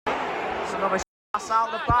It's another pass out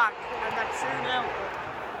the back, and then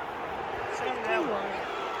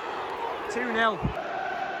 2-0. 2-0.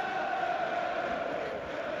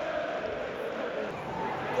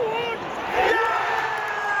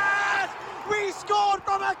 Yes! We scored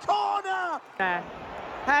from a corner! Head.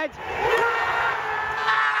 Yes!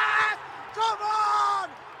 Come on!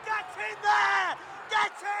 Get in there!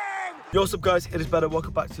 Get in! Yo, what's up guys, it is Better.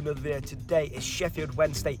 Welcome back to another video. Today is Sheffield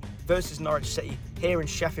Wednesday versus Norwich City here in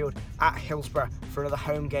Sheffield at Hillsborough for another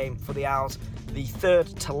home game for the Owls. The third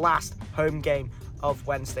to last home game of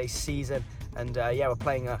Wednesday's season. And yeah, we're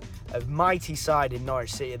playing a mighty side in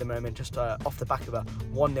Norwich City at the moment, just off the back of a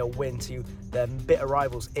 1-0 win to their bitter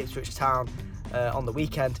rivals Ipswich Town on the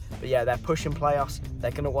weekend. But yeah, they're pushing playoffs.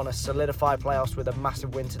 They're going to want to solidify playoffs with a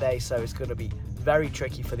massive win today, so it's going to be very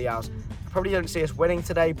tricky for the Owls. I probably don't see us winning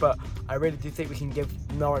today, but I really do think we can give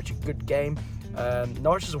Norwich a good game.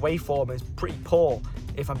 Norwich's away form is pretty poor,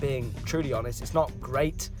 if I'm being truly honest. It's not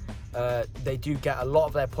great. They do get a lot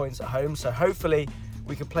of their points at home, so hopefully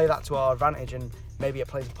we can play that to our advantage, and maybe it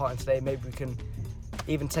plays a part in today. Maybe we can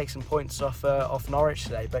even take some points off Norwich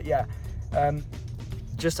today. But yeah,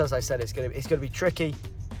 just as I said, it's gonna be tricky.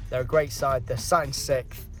 They're a great side. They're sat in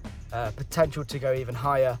 6th, potential to go even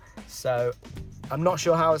higher. So I'm not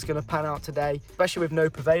sure how it's going to pan out today, especially with no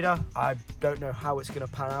Provider. I don't know how it's going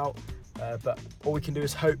to pan out, but all we can do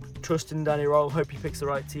is hope, trust in Danny Rohl, hope he picks the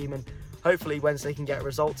right team, and hopefully Wednesday can get a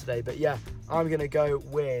result today. But yeah, I'm going to go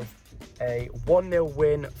with a 1-0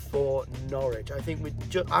 win for Norwich. I think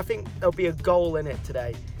there'll be a goal in it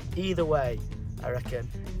today. Either way, I reckon.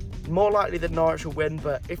 More likely that Norwich will win,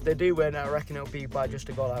 but if they do win, I reckon it'll be by just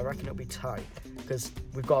a goal. I reckon it'll be tight because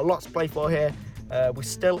we've got a lot to play for here. We're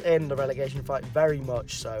still in the relegation fight, very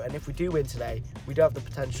much so. And if we do win today, we do have the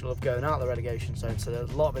potential of going out of the relegation zone. So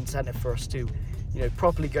there's a lot of incentive for us to,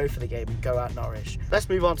 properly go for the game and go at Norwich. Let's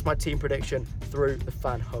move on to my team prediction through the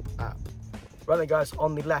Fan Hub app. Right then, guys,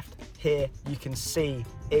 on the left here, you can see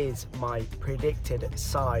is my predicted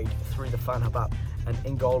side through the Fan Hub app. And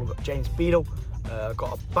in goal, we've got James Beadle.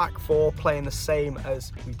 Got a back four playing the same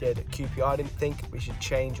as we did at QPR. I didn't think we should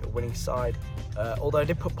change a winning side, although I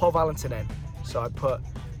did put Paul Valentin in. So I put,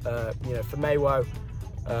 for Maywo,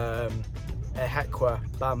 Hekwa,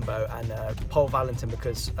 Bambo, and Paul Valentin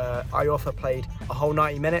because Iorfa played a whole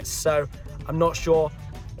 90 minutes. So I'm not sure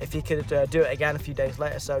if he could do it again a few days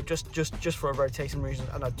later. So just for a rotation reason,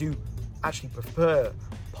 and I do actually prefer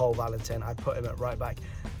Paul Valentin. I put him at right back,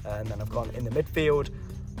 and then I've gone in the midfield,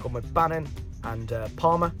 gone with Bannon and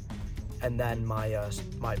Palmer, and then my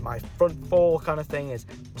front four kind of thing is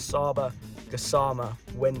Saba, Gassama,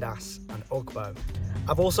 Windass and Ugbo.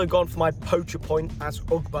 I've also gone for my poacher point as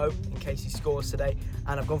Ugbo in case he scores today,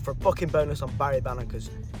 and I've gone for a booking bonus on Barry Bannon because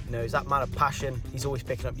he's that man of passion. He's always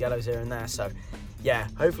picking up yellows here and there, so yeah,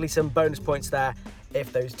 hopefully some bonus points there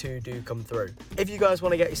if those two do come through. If you guys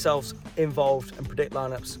want to get yourselves involved and predict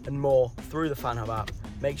lineups and more through the Fan Hub app,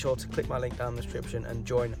 make sure to click my link down in the description and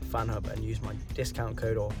join Fan Hub and use my discount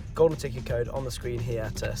code or golden ticket code on the screen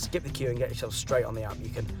here to skip the queue and get yourself straight on the app. You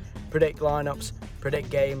can predict lineups, predict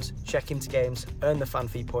games, check into games, earn the fan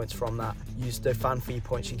fee points from that. Use the fan fee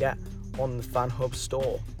points you get on the Fan Hub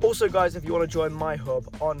store. Also guys, if you want to join my hub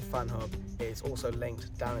on Fan Hub, it's also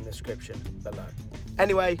linked down in the description below.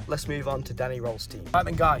 Anyway, let's move on to Danny Rohl's team. Right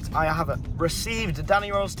then guys, I have received Danny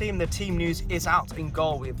Rohl's team. The team news is out. In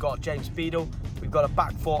goal, we've got James Beadle. We've got a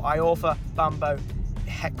back four, Iorfa, Bambo,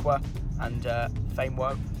 Hekwa, and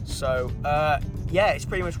Famewo. So, yeah, it's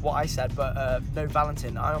pretty much what I said, but no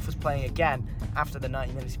Valentin. Iorfa's playing again after the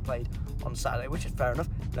 90 minutes he played on Saturday, which is fair enough.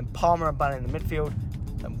 Then Palmer and Bannon in the midfield,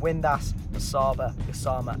 then Windass, Masaba,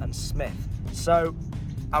 Gassama, and Smith. So,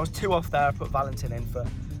 I was 2 off there. I put Valentin in for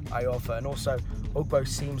Iorfa, and also Ugbo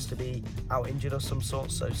seems to be out injured of some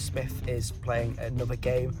sort, so Smith is playing another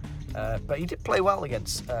game. But he did play well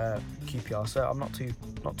against QPR, so I'm not too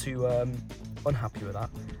unhappy with that.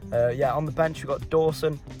 Yeah, on the bench we've got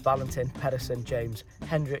Dawson, Valentin, Pedersen, James,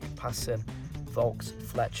 Hendrick, Passon, Volks,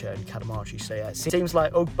 Fletcher, and Kadamachi. So yeah, it seems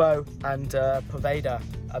like Ugbo and Paveda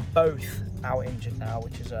are both out injured now,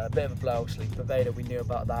 which is a bit of a blow. Obviously, Paveda, we knew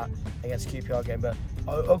about that against QPR game, but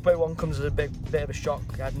Ugbo one comes as a bit of a shock.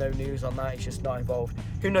 I had no news on that. He's just not involved.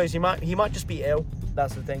 Who knows? He might just be ill.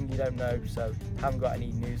 That's the thing. You don't know. So haven't got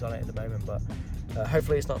any news on it at the moment. But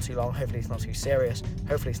hopefully it's not too long. Hopefully it's not too serious.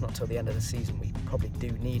 Hopefully it's not till the end of the season. We probably do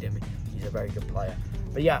need him. He's a very good player.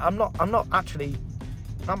 But yeah, I'm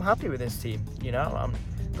happy with this team.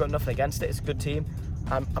 I've got nothing against it. It's a good team.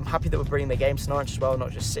 I'm happy that we're bringing the game to Norwich as well, not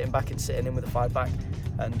just sitting in with a 5-back.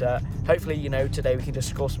 And hopefully, today we can just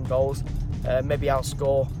score some goals, maybe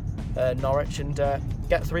outscore Norwich and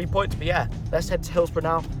get 3 points. But yeah, let's head to Hillsborough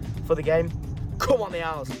now for the game. Come on, the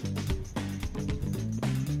Owls.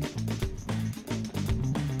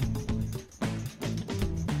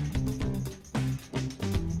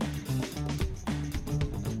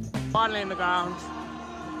 Finally in the ground,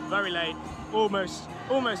 very late, almost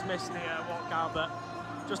missed the walkout, but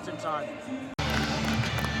just in time.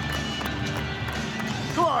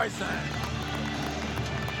 Go on, sir.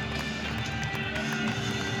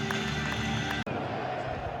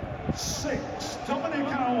 Six, Dominic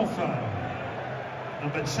Alpha.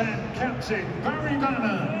 Number 10, Captain Barry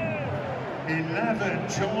Banner. 11,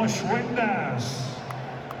 Josh Windass.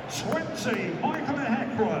 20, Michael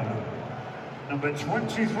Hekra. Number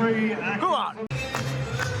 23, Go on.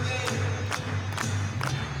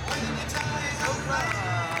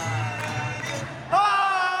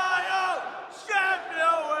 Owls of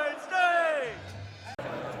Sheffield Wednesday!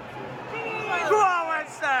 Go on,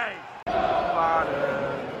 Wednesday!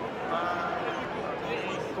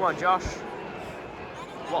 Come on, Josh.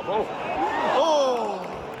 What ball?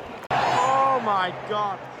 Oh my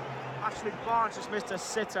God. Ashley Barnes just missed a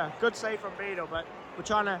sitter. Good save from Beadle, but we're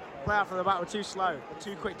trying to play out from the back. We're too slow. We're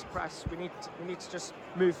too quick to press. We need to just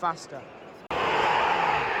move faster.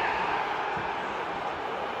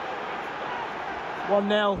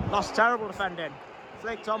 1-0. That's terrible defending.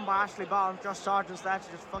 Flicked on by Ashley Barnes. Josh Sargent's there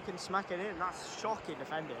to just fucking smack it in. That's shocking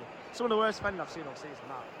defending. Some of the worst defending I've seen all season.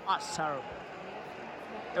 That's terrible.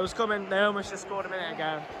 It was coming. They almost just scored a minute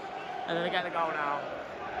ago, and then they get the goal now.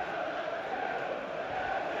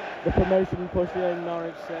 The promotion push in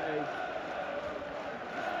Norwich City.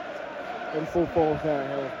 In full force there at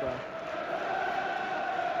Hillsborough.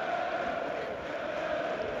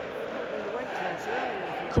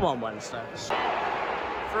 Come on, Wednesday.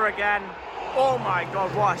 Through again. Oh my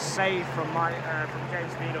God, what a save from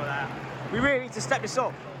James Beadle there. We really need to step this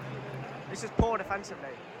up. This is poor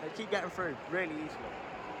defensively. They keep getting through really easily.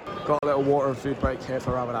 Got a little water and food break here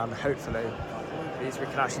for Ramadan. Hopefully, means we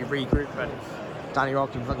can actually regroup and Danny Rohl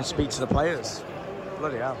can fucking speak to the players.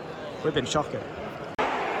 Bloody hell, we've been shocking.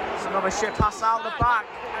 It's another shit pass out the back,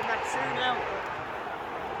 and then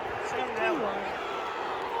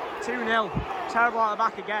 2-0. 2-0. Terrible out the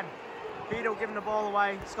back again. Beadle giving the ball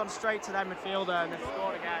away. It's gone straight to their midfielder, and they've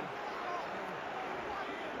scored again.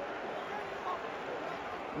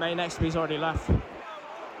 May next to me's already left.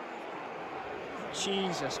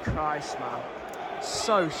 Jesus Christ, man.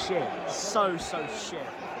 So shit. So shit.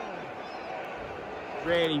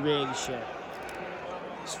 Really shit.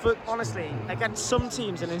 Honestly, against some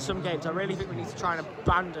teams and in some games, I really think we need to try and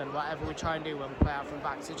abandon whatever we try and do when we play out from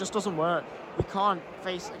backs. It just doesn't work. We can't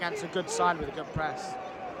face against a good side with a good press.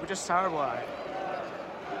 We're just terrible at it.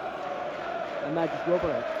 And they're just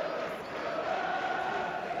rubber.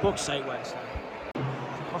 Fuck's sake, Wednesday.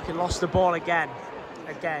 Fucking lost the ball again.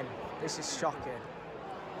 This is shocking.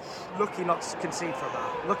 Lucky not to concede from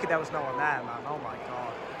that. Lucky there was no one there, man. Oh my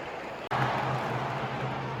God.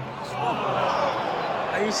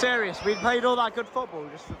 Are you serious? We played all that good football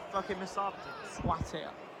just for fucking Masab to swat it.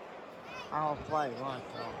 I'll play, my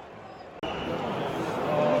God.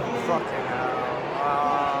 Fucking hell.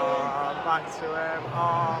 Back to him.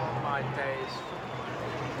 Oh my days.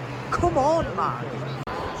 Come on, man.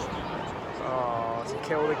 Oh, to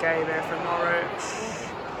kill the game here from Norwich.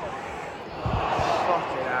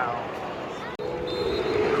 Fucking hell.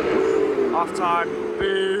 Half time.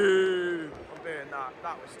 Boo. I'm doing that.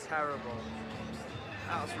 That was terrible.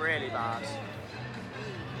 That was really bad.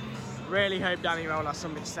 Really hope Danny Rohl has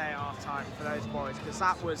something to say at half time for those boys, because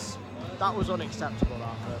that was unacceptable,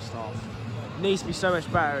 that first half. It needs to be so much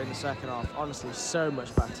better in the second half. Honestly, so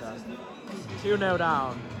much better. 2-0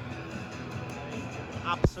 down.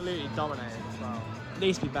 Absolutely dominating as well.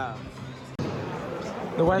 Needs to be better.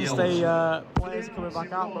 The Wednesday players are coming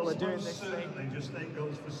back out, but we're doing this thing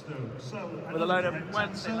with a load of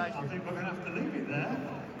Wednesday like I think we're going to have to leave it there.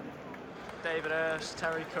 David Hurst,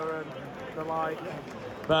 Terry Curran, the like.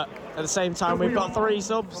 But at the same time, we've got 3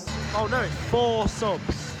 subs. Oh no, it's 4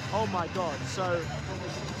 subs. Oh my God. So,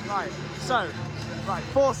 4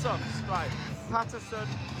 subs. Right, Patterson,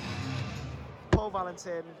 Paul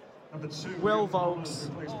Valentin, Will Volks,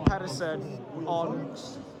 Pedersen on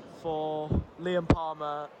for Liam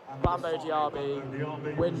Palmer, Bambo Diaby,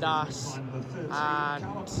 Windass, and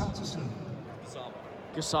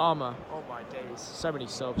Gassama. Oh my days, so many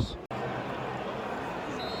subs.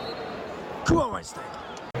 Come on, Wednesday.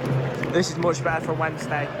 This is much better for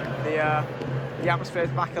Wednesday. The atmosphere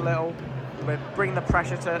is back a little. We're bringing the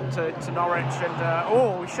pressure to Norwich,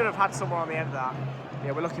 and we should have had someone on the end of that.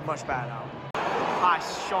 Yeah, we're looking much better now.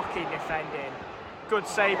 That's shocking defending. Good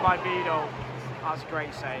save by Beadle. That was a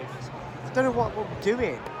great save. I don't know what we're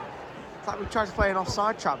doing. It's like we tried to play an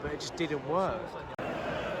offside trap, but it just didn't work.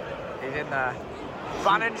 He's in there.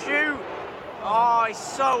 Fan and shoot! Oh, he's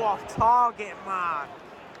so off target, man.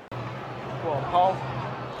 Go on, Paul.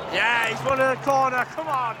 Yeah, he's won the corner, come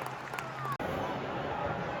on!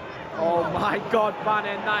 Oh my God,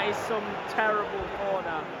 Bannon, that is some terrible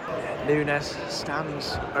corner. Nunes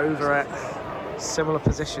stands over it. Similar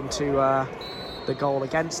position to the goal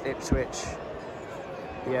against Ipswich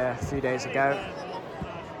a few days ago.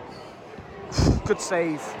 Good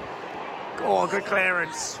save. Oh, good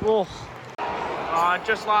clearance. Oh,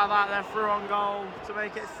 just like that, they're through on goal to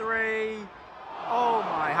make it 3. Oh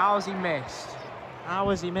my, how has he missed? How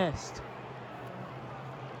has he missed?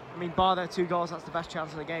 I mean, bar their 2 goals, that's the best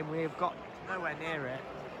chance of the game. We've got nowhere near it.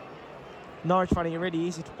 Norwich finding it really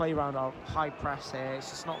easy to play around our high press here. It's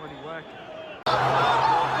just not really working. Go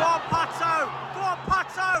on, Pato! Go on,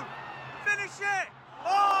 Pato! Finish it!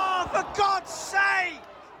 Oh, for God's sake!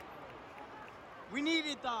 We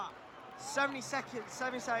needed that.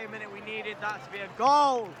 72nd minute, we needed that to be a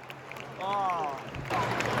goal. Oh.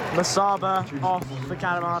 Masaba off for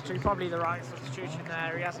Canaries. Probably the right substitution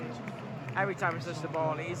there. He hasn't. Every time he touches the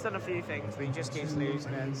ball, he's done a few things, but he just keeps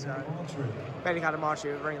losing it. So, Benny Canaries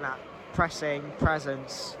will bring that pressing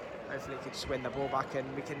presence. Hopefully, he can just win the ball back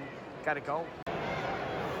and we can get a goal.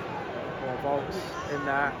 More bolts in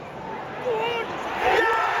there.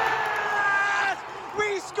 Yes!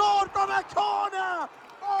 We scored from a corner!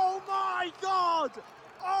 Oh my God!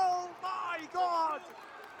 Oh my God!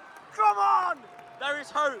 Come on! There is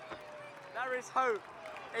hope. There is hope.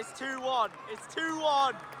 It's 2-1. It's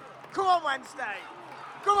 2-1. Come on, Wednesday.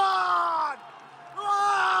 Come on! Come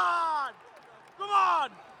on! Come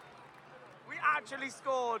on! We actually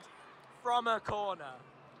scored from a corner.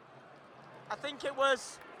 I think it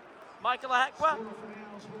was Michael Ahekwa.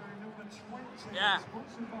 Yeah.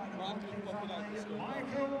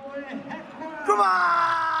 Come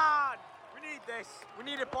on! We need this. We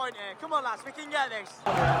need a point here. Come on, lads. We can get this.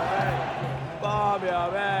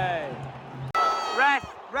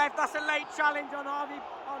 Ref, that's a late challenge on Harvey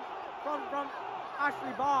from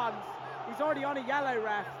Ashley Barnes. He's already on a yellow,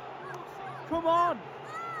 ref. Come on!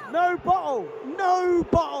 No bottle! No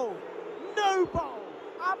bottle! No bottle!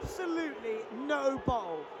 Absolutely no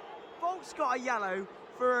bottle. Volk's got a yellow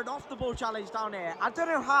for an off-the-ball challenge down here. I don't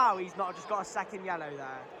know how he's not just got a second yellow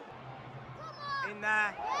there. In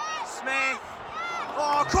there. Smith.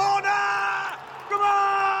 Oh, corner! Come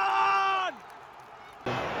on!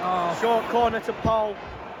 Oh. Short corner to Paul.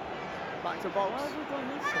 Back to Volks. Why have we done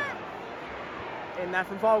this one? In there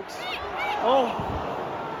from Volks. Oh.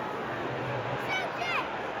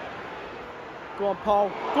 Go on, Paul.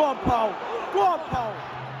 Go on, Paul. Go on, Paul.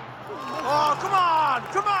 Oh, come on.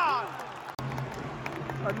 Come on.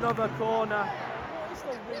 Another corner.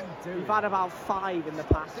 We've had about 5 in the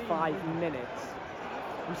past 5 minutes.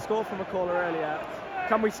 We scored from a corner earlier.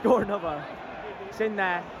 Can we score another? It's in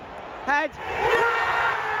there. Head. Yes!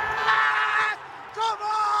 Come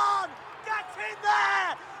on! Get in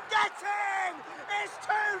there! Get in! It's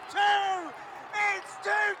 2-2! It's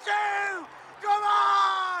 2-2! Come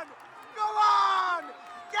on! Come on!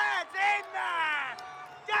 Get in there!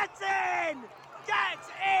 Get in! Get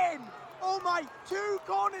in! Oh my, 2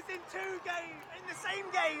 corners in 2 games, in the same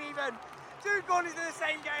game even. 2 corners in the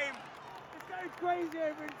same game. It's going crazy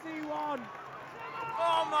over in T1.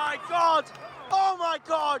 Oh my God! Oh my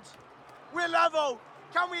God! We're level.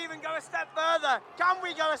 Can we even go a step further? Can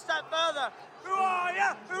we go a step further? Who are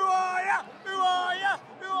ya? Who are ya? Who are ya?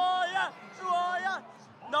 Who are ya? Who are ya?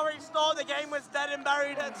 Norwich thought the game was dead and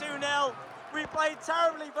buried at 2-0. We played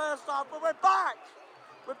terribly first half, but we're back.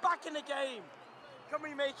 We're back in the game. Can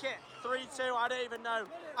we make it 3-2? I don't even know.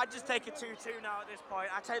 I'd just take a 2-2 now at this point.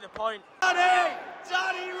 I take the point. Danny!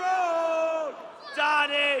 Danny Rohl!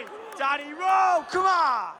 Danny! Danny Rohl! Come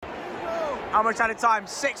on! How much at a time?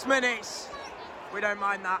 6 minutes. We don't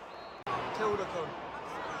mind that. Kildercombe.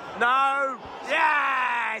 No!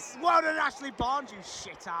 Yes! Well done, Ashley Barnes, you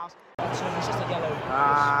shithouse. It's just a yellow.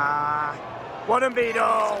 Well done,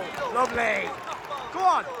 Beadle. Lovely. Go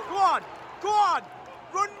on, go on, go on.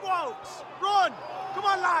 Run, Wolves. Run. Come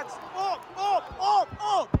on, lads. Up, up, up,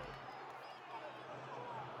 up.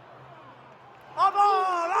 Our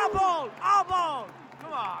ball, our ball, our ball.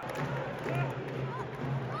 Come on.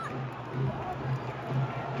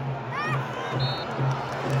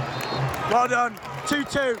 Well done.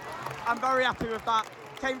 2-2. I'm very happy with that.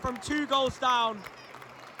 Came from 2 goals down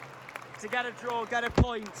to get a draw, get a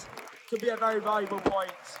point, to be a very valuable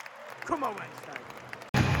point. Come on, Wednesday.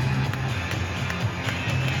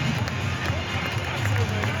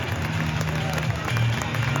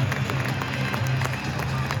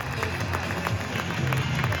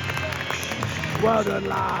 Well done,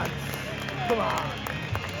 lads. Come on.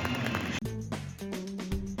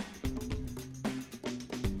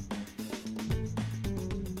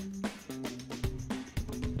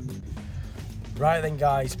 Right then,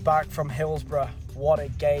 guys, back from Hillsborough. What a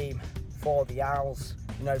game for the Owls.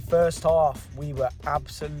 You know, first half, we were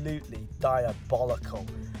absolutely diabolical.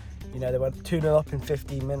 You know, they went 2-0 up in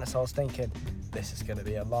 15 minutes. I was thinking, this is going to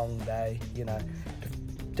be a long day, you know.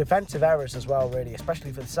 Defensive errors as well, really,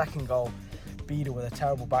 especially for the second goal. Beadle with a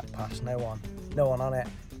terrible back pass, no one on it.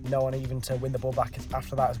 No one even to win the ball back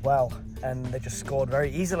after that as well. And they just scored very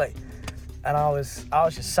easily. And I was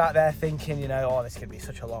just sat there thinking, you know, oh, this could be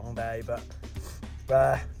such a long day,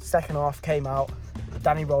 but second half came out.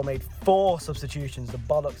 Danny Rohl made 4 substitutions. The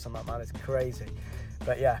bollocks on that man is crazy.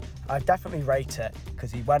 But yeah, I definitely rate it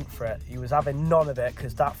because he went for it. He was having none of it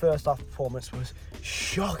because that first half performance was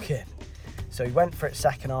shocking. So he went for it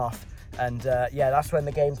second half. And yeah, that's when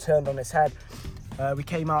the game turned on its head. We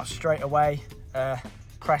came out straight away,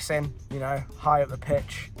 pressing, you know, high up the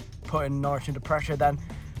pitch, putting Norwich into pressure. Then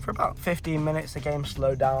for about 15 minutes, the game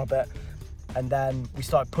slowed down a bit. And then we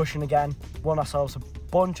started pushing again, won ourselves a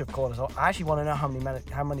bunch of corners. I actually want to know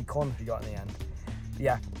how many corners we got in the end. But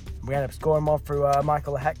yeah, we ended up scoring one through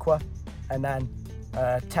Michael Ahekwa. And then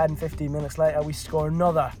 10-15 minutes later, we score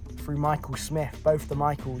another through Michael Smith. Both the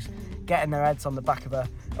Michaels getting their heads on the back of a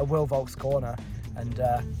Will Volks corner. And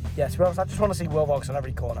yeah, to be honest, I just want to see Will Volks on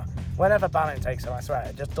every corner. Whenever Bannon takes him, I swear,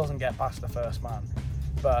 it just doesn't get past the first man.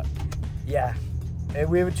 But yeah,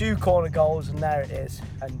 we were 2 corner goals, and there it is.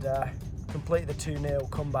 And complete the 2-0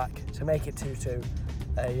 comeback to make it 2-2.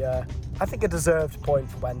 I think a deserved point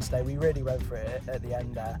for Wednesday. We really went for it at the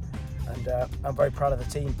end there. And I'm very proud of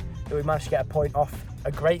the team that we managed to get a point off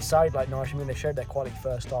a great side like Norwich. I mean, they showed their quality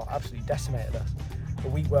first half, absolutely decimated us.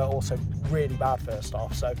 But we were also really bad first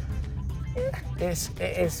half. So it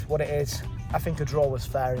is what it is. I think a draw was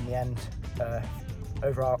fair in the end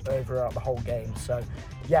over the whole game. So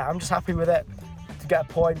yeah, I'm just happy with it to get a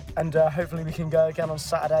point, and hopefully we can go again on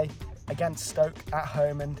Saturday against Stoke at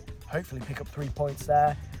home and hopefully pick up 3 points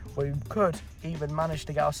there. We could even manage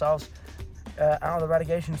to get ourselves out of the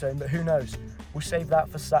relegation zone, but who knows? We'll save that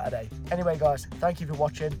for Saturday. Anyway, guys, thank you for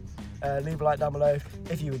watching. Leave a like down below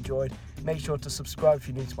if you enjoyed. Make sure to subscribe if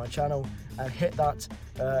you're new to my channel and hit that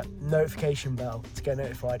notification bell to get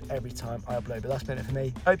notified every time I upload. But that's been it for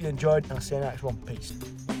me. Hope you enjoyed, and I'll see you in the next one. Peace.